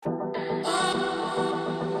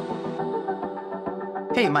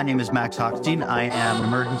Hey, my name is Max Hockstein. I am an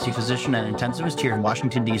emergency physician and intensivist here in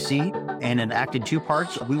Washington, D.C. And in acted two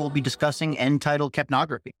parts, we will be discussing End-Tidal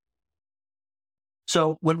Capnography.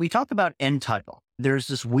 So when we talk about End-Tidal, there's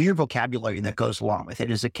this weird vocabulary that goes along with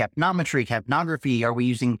it. Is it capnometry, capnography? Are we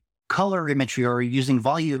using color imagery or are we using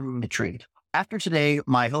volumetry? After today,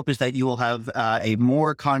 my hope is that you will have a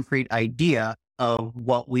more concrete idea of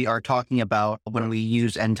what we are talking about when we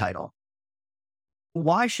use End-Tidal.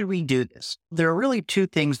 Why should we do this? There are really two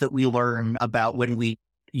things that we learn about when we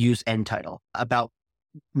use End-Tidal, about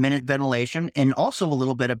minute ventilation and also a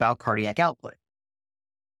little bit about cardiac output.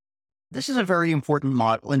 This is a very important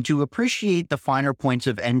model, and to appreciate the finer points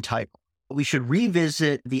of End-Tidal, we should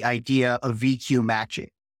revisit the idea of VQ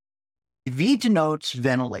matching. V denotes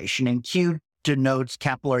ventilation and Q denotes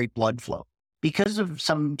capillary blood flow because of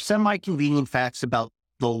some semi-convenient facts about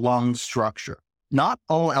the lung structure. Not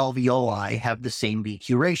all alveoli have the same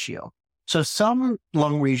VQ ratio. So some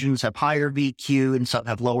lung regions have higher VQ and some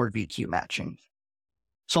have lower VQ matching.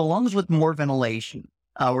 So lungs with more ventilation,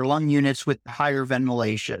 or lung units with higher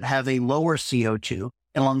ventilation have a lower CO2,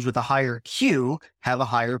 and lungs with a higher Q have a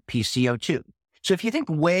higher PCO2. So if you think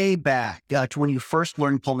way back to when you first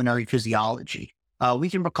learned pulmonary physiology, we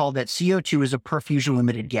can recall that CO2 is a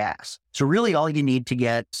perfusion-limited gas. So really all you need to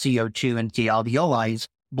get CO2 into the alveoli is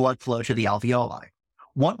blood flow to the alveoli.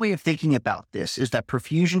 One way of thinking about this is that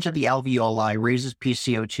perfusion to the alveoli raises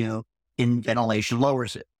PCO2 and ventilation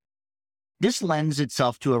lowers it. This lends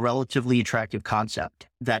itself to a relatively attractive concept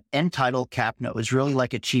that End-Tidal capno is really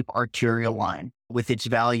like a cheap arterial line with its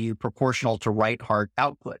value proportional to right heart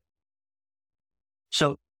output.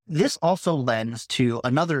 So this also lends to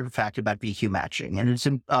another fact about VQ matching, and it's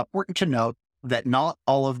important to note that not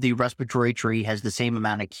all of the respiratory tree has the same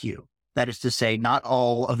amount of Q. That is to say, not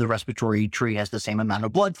all of the respiratory tree has the same amount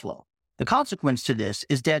of blood flow. The consequence to this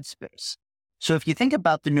is dead space. So if you think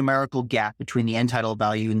about the numerical gap between the End-Tidal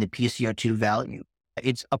value and the PCO2 value,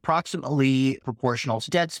 it's approximately proportional to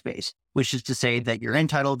dead space, which is to say that your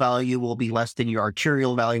End-Tidal value will be less than your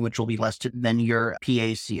arterial value, which will be less than your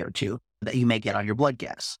PaCO2 that you may get on your blood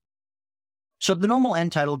gas. So the normal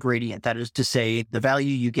End-Tidal gradient, that is to say, the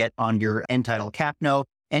value you get on your End-Tidal capno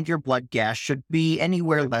and your blood gas should be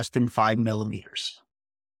anywhere less than 5 millimeters.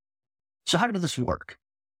 So how does this work?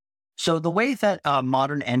 So the way that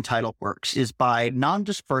modern End-Tidal works is by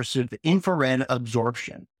non-dispersive infrared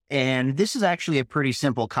absorption. And this is actually a pretty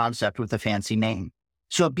simple concept with a fancy name.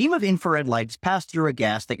 So a beam of infrared light is passed through a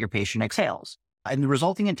gas that your patient exhales, and the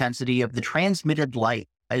resulting intensity of the transmitted light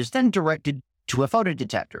is then directed to a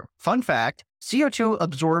photodetector. Fun fact, CO2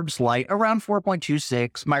 absorbs light around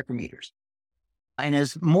 4.26 micrometers. And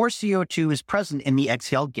as more CO2 is present in the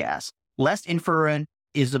exhaled gas, less infrared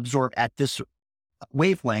is absorbed at this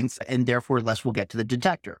wavelength, and therefore less will get to the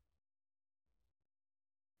detector.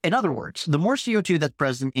 In other words, the more CO2 that's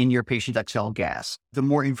present in your patient's exhaled gas, the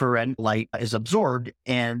more infrared light is absorbed,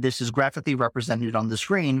 and this is graphically represented on the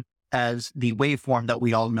screen as the waveform that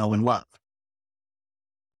we all know and love.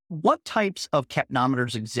 What types of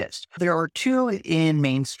capnometers exist? There are two in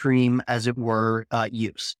mainstream, as it were,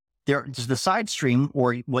 use. There's the sidestream,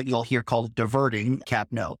 or what you'll hear called diverting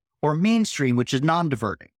capno, or mainstream, which is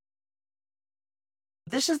non-diverting.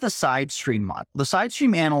 This is the sidestream model. The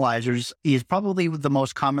sidestream analyzers is probably the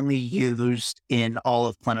most commonly used in all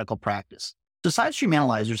of clinical practice. The sidestream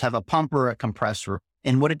analyzers have a pump or a compressor,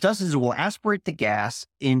 and what it does is it will aspirate the gas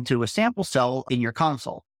into a sample cell in your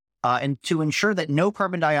console. And to ensure that no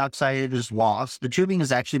carbon dioxide is lost, the tubing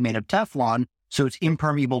is actually made of Teflon, so it's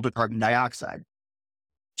impermeable to carbon dioxide.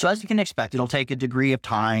 So as you can expect, it'll take a degree of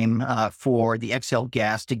time for the exhaled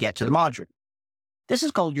gas to get to the module. This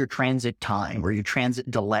is called your transit time or your transit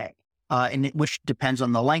delay, which depends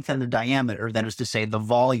on the length and the diameter, that is to say, the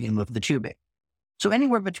volume of the tubing. So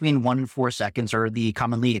anywhere between 1 and 4 seconds are the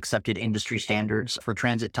commonly accepted industry standards for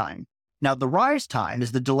transit time. Now, the rise time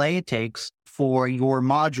is the delay it takes for your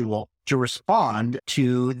module to respond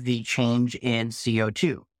to the change in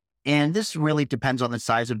CO2. And this really depends on the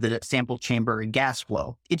size of the sample chamber and gas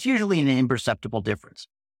flow. It's usually an imperceptible difference.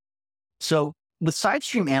 So with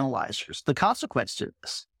sidestream analyzers, the consequence to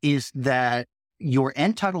this is that your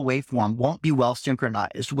End-Tidal waveform won't be well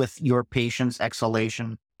synchronized with your patient's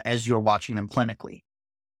exhalation as you're watching them clinically.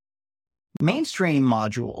 Mainstream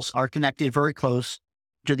modules are connected very close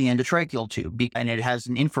to the endotracheal tube, and it has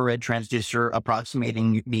an infrared transducer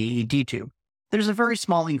approximating the ED tube. There's a very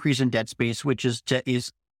small increase in dead space, which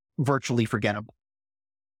is virtually forgettable.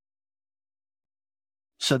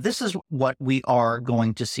 So this is what we are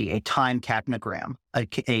going to see, a time capnogram. A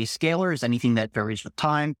scalar is anything that varies with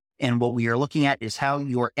time, and what we are looking at is how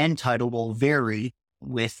your End-Tidal will vary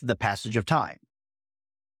with the passage of time.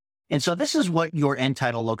 And so this is what your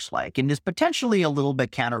end-tidal looks like, and is potentially a little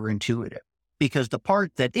bit counterintuitive because the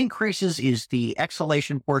part that increases is the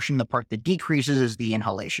exhalation portion, the part that decreases is the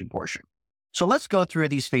inhalation portion. So let's go through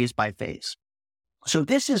these phase by phase. So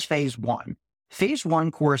this is phase one. Phase one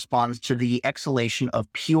corresponds to the exhalation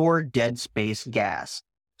of pure dead space gas.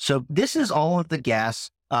 So this is all of the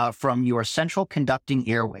gas from your central conducting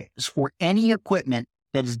airways for any equipment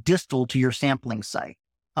that is distal to your sampling site.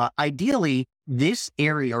 Ideally, this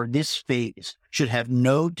area or this phase should have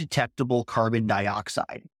no detectable carbon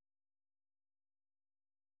dioxide.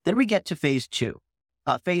 Then we get to phase two.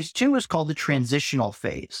 Phase two is called the transitional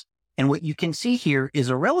phase. And what you can see here is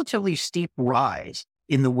a relatively steep rise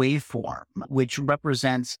in the waveform, which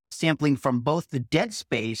represents sampling from both the dead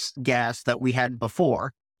space gas that we had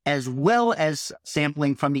before, as well as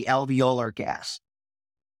sampling from the alveolar gas.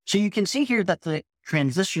 So you can see here that the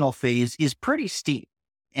transitional phase is pretty steep.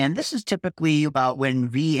 And this is typically about when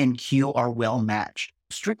V and Q are well matched.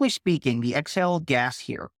 Strictly speaking, the exhaled gas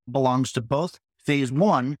here belongs to both phase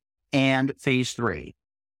one and phase three.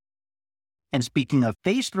 And speaking of,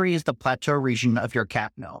 phase three is the plateau region of your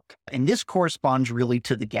capno. And this corresponds really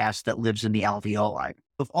to the gas that lives in the alveoli.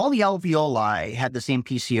 If all the alveoli had the same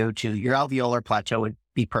PCO2, your alveolar plateau would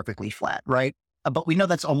be perfectly flat, right? But we know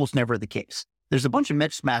that's almost never the case. There's a bunch of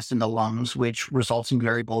mixed mass in the lungs, which results in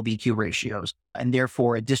variable VQ ratios, and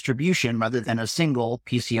therefore a distribution rather than a single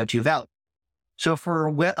PCO2 value. So for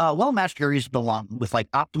well-matched areas of the lung with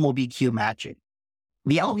like optimal VQ matching,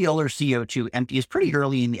 the alveolar CO2 empties pretty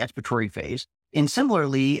early in the expiratory phase, and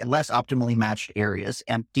similarly, less optimally matched areas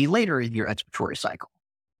empty later in your expiratory cycle.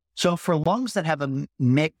 So for lungs that have a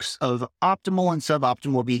mix of optimal and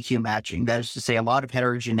suboptimal VQ matching, that is to say a lot of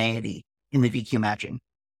heterogeneity in the VQ matching,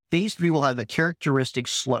 phase three will have a characteristic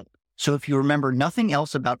slope. So if you remember nothing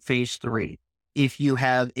else about phase three, if you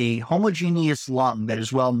have a homogeneous lung that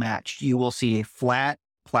is well matched, you will see a flat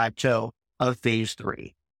plateau of phase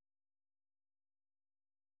three.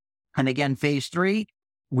 And again, phase three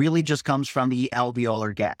really just comes from the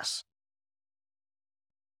alveolar gas.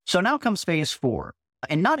 So now comes phase four.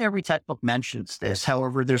 And not every textbook mentions this.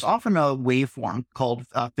 However, there's often a waveform called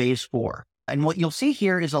phase four. And what you'll see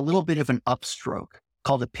here is a little bit of an upstroke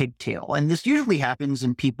called a pigtail. And this usually happens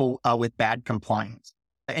in people with bad compliance.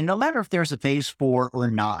 And no matter if there's a phase four or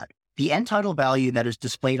not, the end-tidal value that is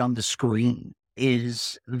displayed on the screen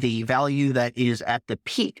is the value that is at the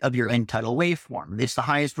peak of your end-tidal waveform. It's the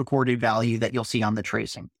highest recorded value that you'll see on the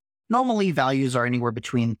tracing. Normally, values are anywhere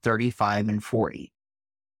between 35 and 40.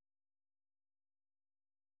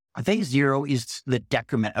 Phase zero is the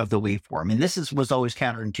decrement of the waveform, and this was always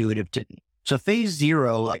counterintuitive to me. So phase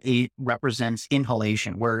zero, it represents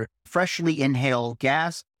inhalation, where freshly inhaled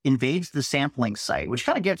gas invades the sampling site, which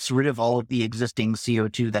kind of gets rid of all of the existing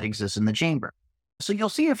CO2 that exists in the chamber. So you'll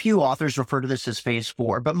see a few authors refer to this as phase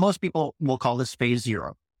four, but most people will call this phase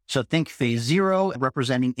zero. So think phase zero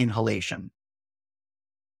representing inhalation.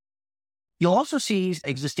 You'll also see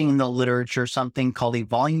existing in the literature something called a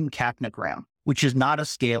volume capnogram, which is not a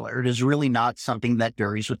scalar. It is really not something that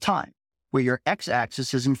varies with time, where your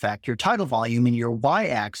x-axis is in fact your tidal volume and your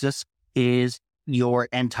y-axis is your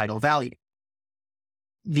end-tidal value.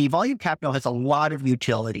 The volume capno has a lot of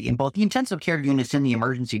utility in both the intensive care units and the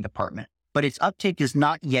emergency department, but its uptake is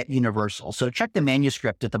not yet universal. So check the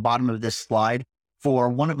manuscript at the bottom of this slide for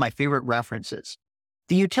one of my favorite references.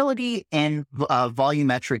 The utility in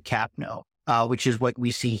volumetric capno, which is what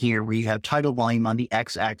we see here, where you have tidal volume on the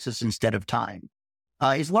x-axis instead of time,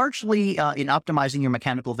 is largely in optimizing your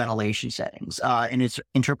mechanical ventilation settings, and its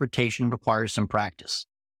interpretation requires some practice.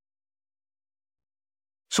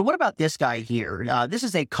 So what about this guy here? This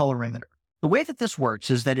is a colorimeter. The way that this works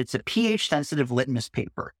is that it's a pH-sensitive litmus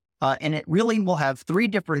paper, and it really will have three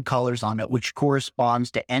different colors on it, which corresponds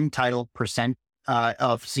to end-tidal percent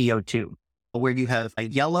of CO2, where you have a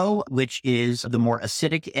yellow, which is the more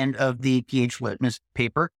acidic end of the pH litmus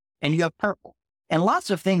paper, and you have purple. And lots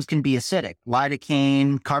of things can be acidic: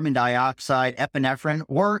 lidocaine, carbon dioxide, epinephrine,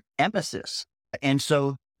 or emesis. And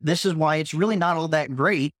so this is why it's really not all that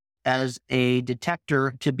great as a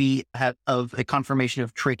detector to have of a confirmation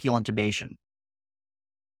of tracheal intubation.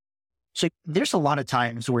 So there's a lot of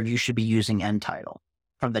times where you should be using end-tidal,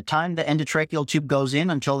 from the time the endotracheal tube goes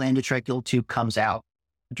in until the endotracheal tube comes out,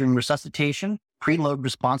 during resuscitation, preload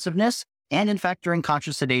responsiveness, and in fact during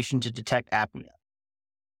conscious sedation to detect apnea.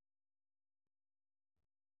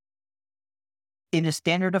 It is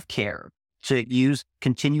standard of care to use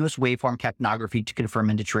continuous waveform capnography to confirm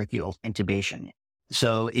endotracheal intubation.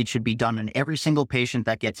 So it should be done in every single patient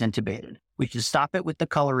that gets intubated. We should stop it with the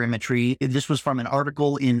colorimetry. This was from an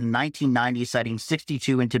article in 1990 citing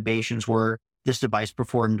 62 intubations where this device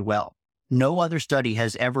performed well. No other study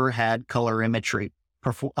has ever had colorimetry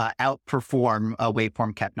outperform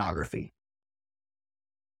waveform capnography.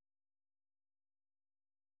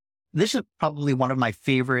 This is probably one of my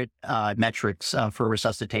favorite metrics for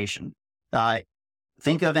resuscitation.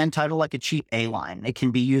 Think of End-Tidal like a cheap A-line. It can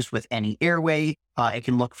be used with any airway. It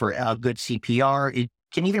can look for good CPR. It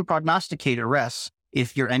can even prognosticate arrests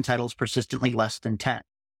if your End-Tidal is persistently less than 10.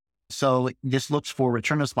 So this looks for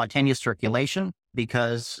return of spontaneous circulation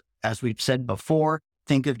because, as we've said before,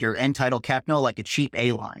 think of your End-Tidal capno like a cheap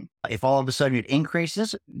A-line. If all of a sudden it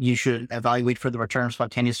increases, you should evaluate for the return of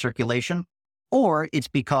spontaneous circulation, or it's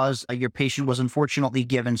because your patient was unfortunately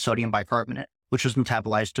given sodium bicarbonate, which was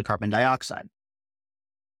metabolized to carbon dioxide.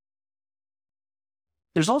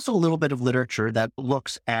 There's also a little bit of literature that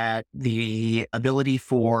looks at the ability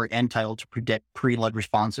for End-Tidal to predict preload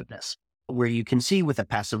responsiveness, where you can see with a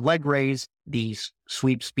passive leg raise, the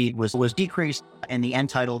sweep speed was decreased and the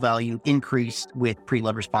End-Tidal value increased with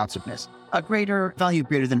preload responsiveness. A value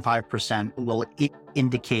greater than 5% will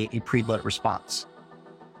indicate a preload response.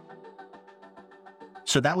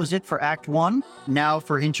 So that was it for Act 1. Now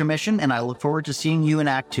for intermission, and I look forward to seeing you in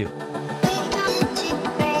Act 2.